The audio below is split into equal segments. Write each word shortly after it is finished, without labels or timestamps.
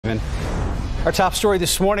Stephen. Our top story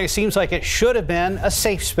this morning, it seems like it should have been a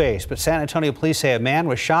safe space, but San Antonio police say a man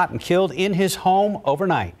was shot and killed in his home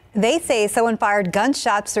overnight. They say someone fired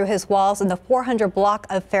gunshots through his walls in the 400 block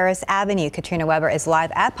of Ferris Avenue. Katrina Weber is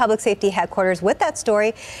live at Public Safety Headquarters with that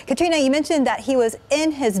story. Katrina, you mentioned that he was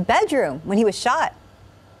in his bedroom when he was shot.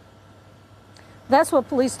 That's what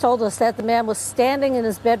police told us, that the man was standing in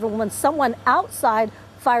his bedroom when someone outside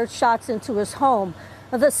fired shots into his home.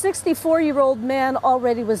 The 64-year-old man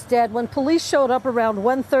already was dead. When police showed up around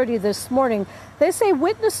 1:30 this morning, they say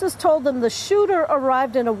witnesses told them the shooter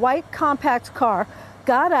arrived in a white compact car,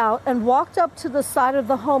 got out and walked up to the side of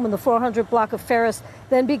the home in the 400 block of Ferris,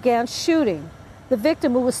 then began shooting. The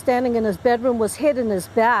victim, who was standing in his bedroom, was hit in his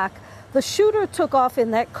back. The shooter took off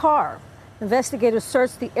in that car. Investigators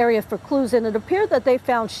searched the area for clues, and it appeared that they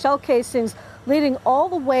found shell casings leading all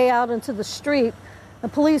the way out into the street. The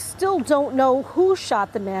police still don't know who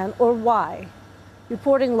shot the man or why.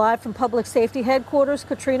 Reporting live from Public Safety Headquarters,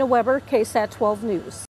 Katrina Weber, KSAT 12 News.